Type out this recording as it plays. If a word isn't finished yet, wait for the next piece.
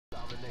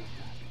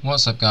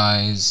What's up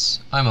guys,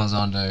 I'm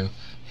Xando,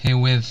 here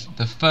with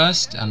the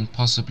first and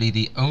possibly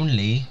the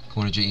only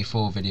Call of Duty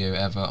 4 video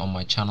ever on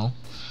my channel.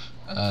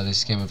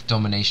 This game of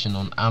domination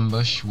on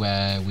ambush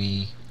where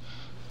we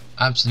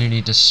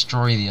absolutely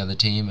destroy the other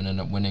team and end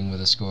up winning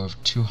with a score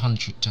of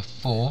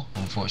 200-4.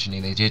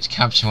 Unfortunately they did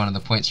capture one of the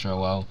points for a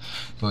while,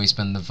 but we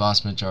spend the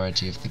vast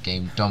majority of the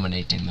game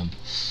dominating them.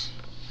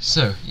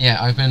 So yeah,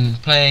 I've been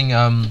playing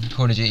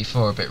Call of Duty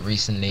 4 a bit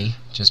recently,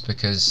 just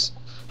because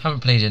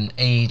haven't played in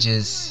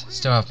ages,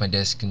 still have my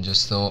disc, and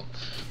just thought,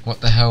 what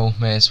the hell,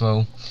 may as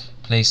well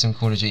play some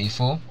Call of Duty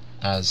 4,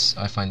 as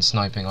I find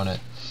sniping on it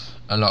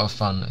a lot of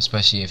fun,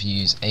 especially if you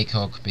use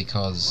ACOG,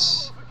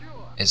 because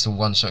it's a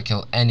one-shot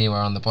kill anywhere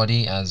on the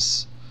body,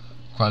 as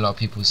quite a lot of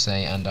people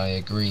say, and I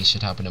agree,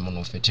 should happen in Modern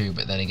Warfare 2,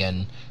 but then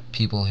again,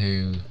 people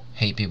who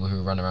hate people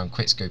who run around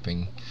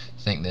quickscoping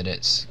think that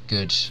it's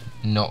good,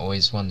 not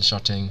always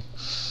one-shotting,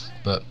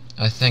 but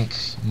I think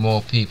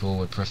more people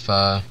would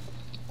prefer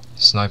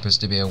snipers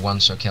to be a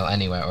one-shot kill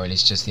anywhere, or at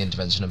least just the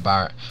intervention of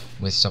Barrett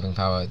with stopping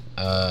power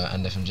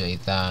and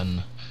FMJ,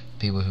 than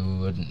people who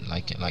wouldn't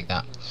like it like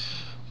that.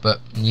 But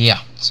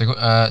yeah, so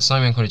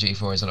sniping in Call of Duty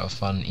 4 is a lot of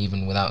fun,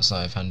 even without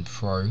Sleight of Hand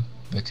Pro,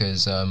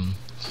 because of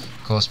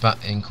course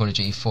back in Call of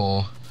Duty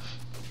 4,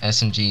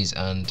 SMGs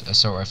and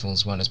assault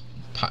rifles weren't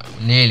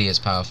nearly as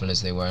powerful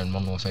as they were in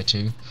Modern Warfare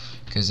 2,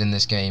 because in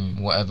this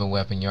game, whatever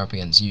weapon you're up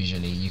against,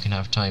 usually you can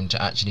have time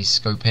to actually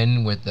scope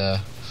in with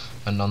a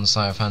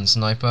non-sleight of hand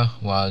sniper,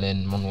 while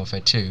in Modern Warfare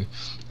 2,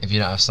 if you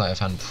don't have Sleight of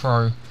Hand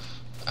Pro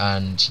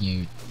and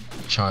you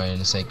try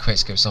and say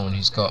quickscope someone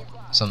who's got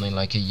something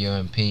like a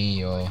UMP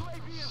or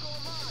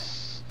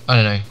I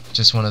don't know,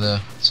 just one of the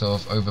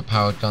sort of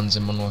overpowered guns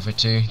in Modern Warfare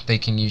 2, they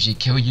can usually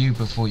kill you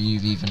before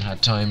you've even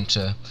had time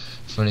to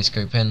fully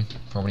scope in,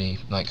 probably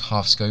like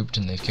half scoped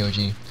and they've killed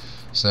you.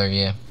 So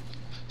yeah,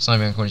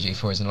 sniping on Call of Duty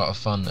 4 is a lot of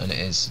fun, and it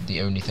is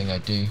the only thing I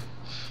do.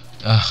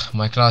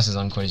 My classes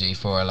on Call of Duty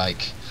 4 are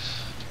like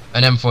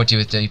an M40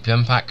 with deep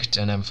impact,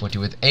 an M40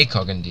 with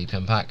ACOG and deep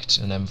impact,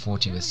 an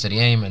M40 with steady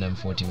aim, an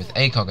M40 with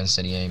ACOG and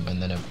steady aim, and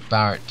then a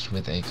Barrett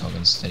with ACOG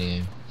and steady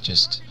aim,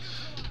 just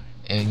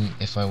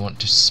if I want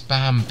to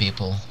spam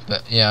people.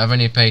 But yeah, I've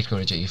only played Call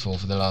of Duty 4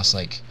 for the last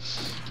like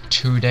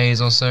 2 days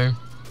or so,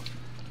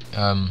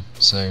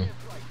 so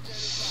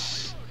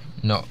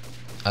not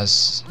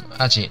as,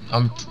 actually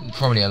I'm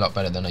probably a lot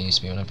better than I used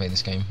to be when I played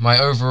this game. My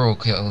overall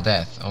kill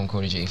death on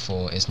Call of Duty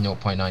 4 is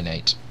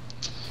 0.98.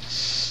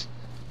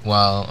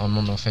 while on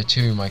Modern Warfare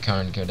 2 my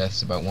current kill death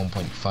is about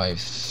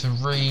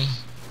 1.53.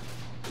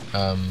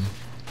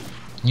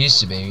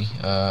 Used to be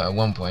at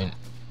one point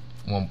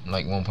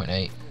like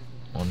 1.8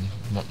 on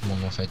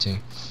Modern Warfare 2,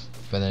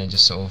 but then it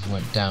just sort of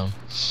went down.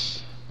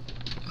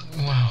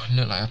 Wow,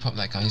 looked like I popped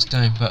that guy's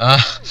dome. But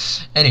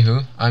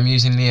anywho, I'm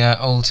using the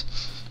old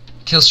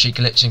killstreak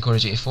glitch in Call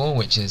of Duty 4,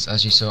 which is,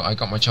 as you saw, I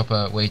got my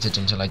chopper, waited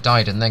until I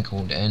died and then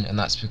called it in, and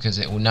that's because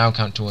it will now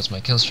count towards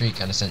my killstreak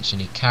and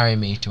essentially carry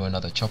me to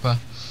another chopper.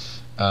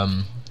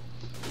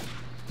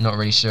 Not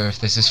really sure if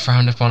this is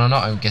frowned upon or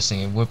not. I'm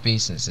guessing it would be,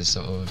 since it's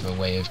sort of a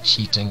way of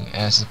cheating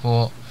air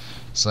support.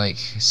 It's like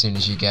as soon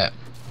as you get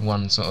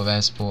one sort of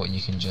air support,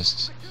 you can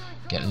just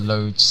get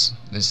loads.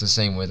 It's the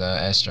same with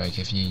airstrike.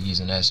 If you use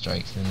an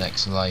airstrike, the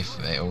next life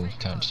it will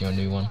count to your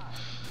new one.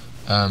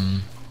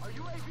 And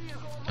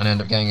I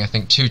end up getting, I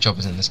think, 2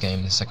 choppers in this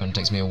game. The second one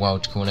takes me a while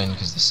to call in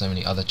because there's so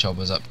many other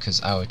choppers up,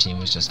 because our team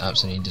was just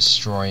absolutely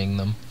destroying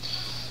them.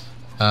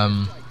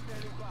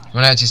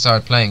 When I actually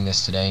started playing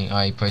this today,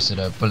 I posted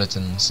a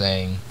bulletin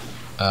saying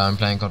I'm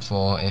playing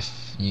CoD4, if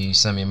you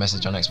send me a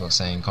message on Xbox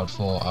saying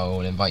CoD4, I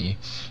will invite you.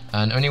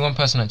 And only one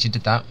person actually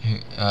did that, who,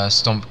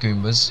 Stomp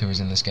Goombas, who was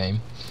in this game.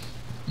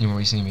 You've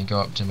already seen me go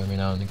up to him every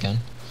now and again.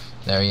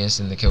 There he is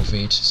in the kill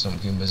feed.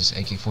 Stomp Goombas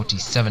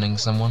AK-47ing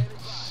someone.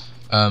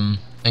 And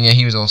yeah,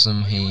 he was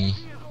awesome. He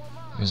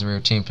was a real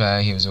team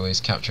player. He was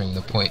always capturing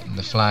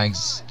the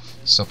flags,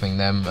 stopping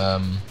them,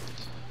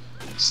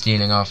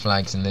 stealing our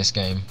flags in this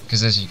game,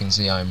 because as you can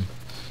see I'm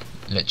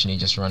literally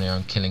just running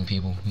around killing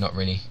people, not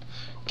really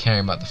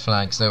caring about the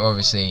flags, though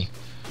obviously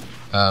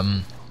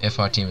if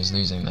our team is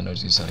losing then I'll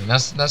do something.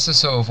 That's the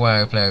sort of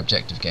way I play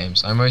objective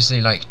games. I mostly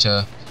like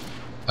to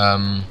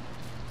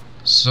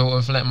sort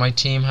of let my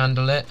team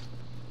handle it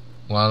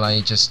while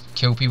I just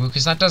kill people,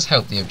 because that does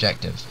help the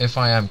objective. If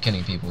I am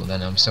killing people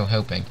then I'm still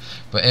helping,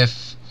 but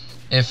if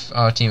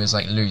our team is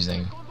like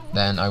losing,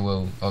 then I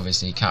will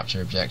obviously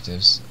capture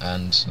objectives.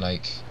 And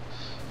like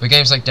for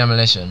games like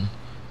Demolition,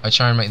 I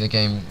try and make the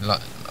game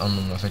on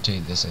Modern Warfare 2,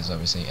 this is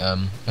obviously,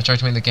 I try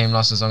to make the game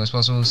last as long as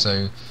possible,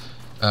 so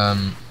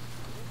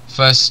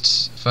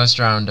first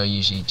round I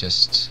usually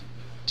just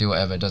do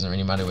whatever, it doesn't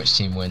really matter which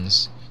team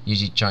wins,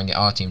 usually try and get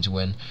our team to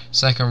win.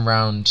 Second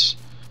round,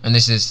 and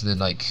this is the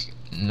like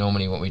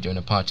normally what we do in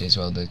a party as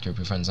well, the group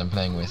of friends I'm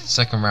playing with,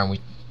 second round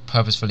we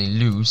purposefully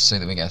lose so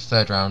that we get a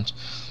third round,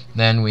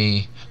 then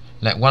we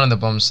let one of the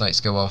bomb sites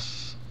go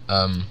off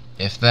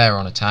if they're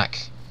on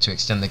attack to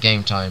extend the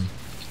game time,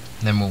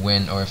 then we'll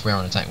win, or if we're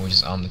on attack we'll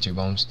just arm the 2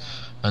 bombs,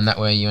 and that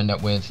way you end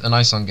up with a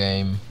nice long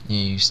game.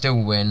 You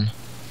still win,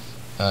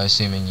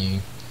 assuming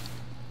you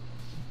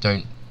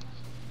don't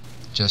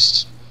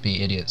just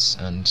be idiots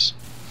and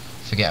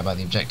forget about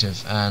the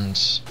objective,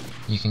 and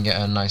you can get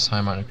a nice high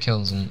amount of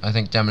kills. And I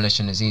think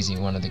Demolition is easily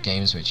one of the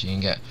games which you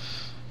can get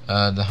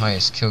the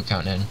highest kill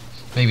count in.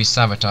 Maybe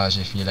Sabotage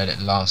if you let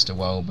it last a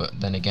while, but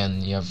then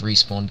again you have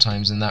respawn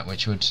times in that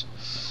which would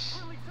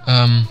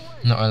not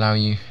allow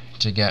you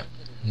to get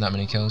that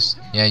many kills.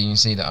 Yeah, you can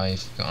see that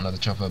I've got another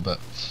chopper, but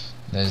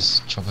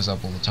there's choppers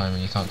up all the time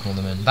and you can't call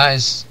them in. That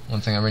is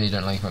one thing I really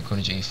don't like about Call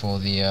of Duty 4,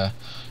 the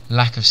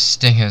lack of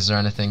stingers or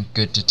anything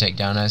good to take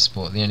down air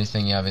support. The only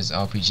thing you have is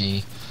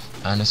RPG,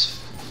 and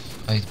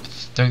I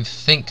don't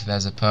think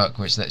there's a perk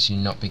which lets you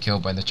not be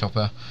killed by the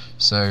chopper,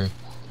 so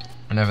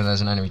whenever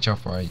there's an enemy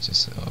chopper I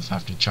just sort of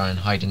have to try and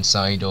hide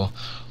inside or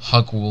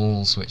hug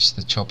walls which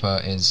the chopper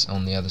is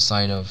on the other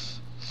side of.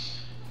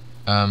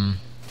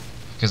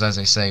 Because as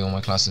I say, all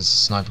my classes,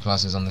 sniper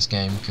classes on this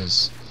game,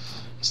 because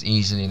it's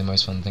easily the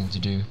most fun thing to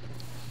do.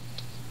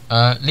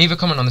 Leave a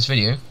comment on this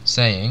video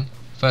saying,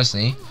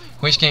 firstly,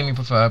 which game you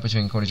prefer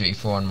between Call of Duty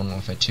 4 and Modern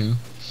Warfare 2.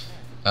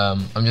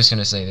 I'm just going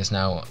to say this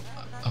now,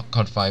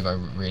 CoD4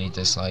 I really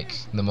dislike.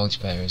 The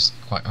multiplayer is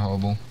quite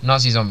horrible.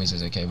 Nazi Zombies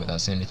is okay, but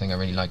that's the only thing I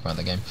really like about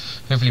the game.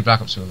 Hopefully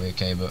Black Ops will be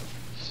okay, but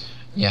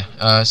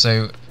yeah.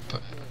 So,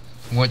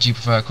 what do you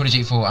prefer, Call of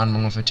Duty 4 and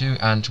Modern Warfare 2,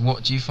 and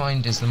what do you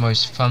find is the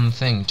most fun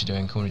thing to do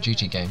in Call of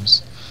Duty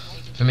games?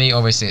 For me,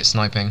 obviously it's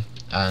sniping,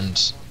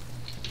 and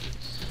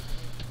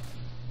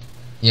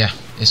yeah,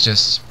 it's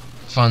just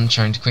fun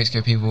trying to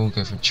quickscope people,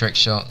 go for trick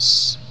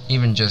shots,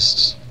 even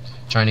just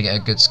trying to get a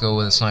good score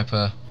with a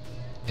sniper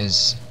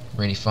is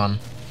really fun.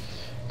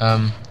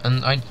 And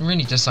I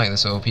really dislike the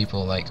sort of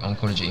people like on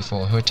Call of Duty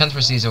 4 who are 10th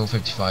Prestige level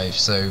 55,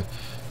 so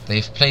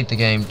they've played the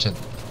game to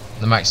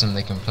the maximum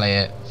they can play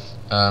it,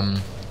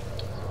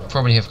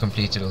 probably have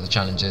completed all the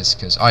challenges,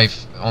 because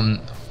on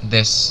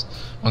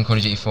Call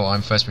of Duty 4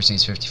 I'm first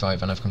Prestige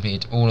 55 and I've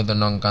completed all of the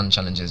non-gun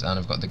challenges, and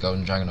I've got the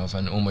Golden Dragunov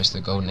and almost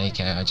the Golden AK.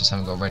 I just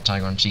haven't got Red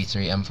Tiger on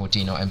G3,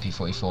 M14 or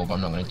MP44, but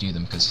I'm not going to do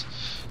them because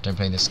I don't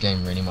play this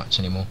game really much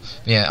anymore.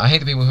 But yeah, I hate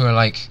the people who are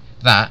like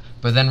that,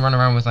 but then run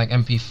around with like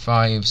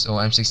MP5s or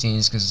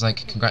M16s, because it's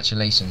like,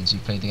 congratulations,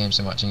 you've played the game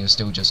so much and you're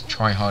still just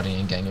try-harding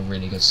and getting a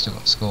really good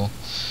score.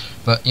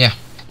 But yeah,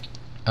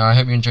 I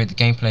hope you enjoyed the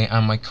gameplay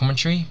and my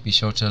commentary. Be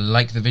sure to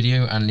like the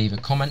video and leave a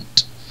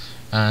comment,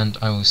 and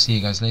I will see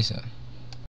you guys later.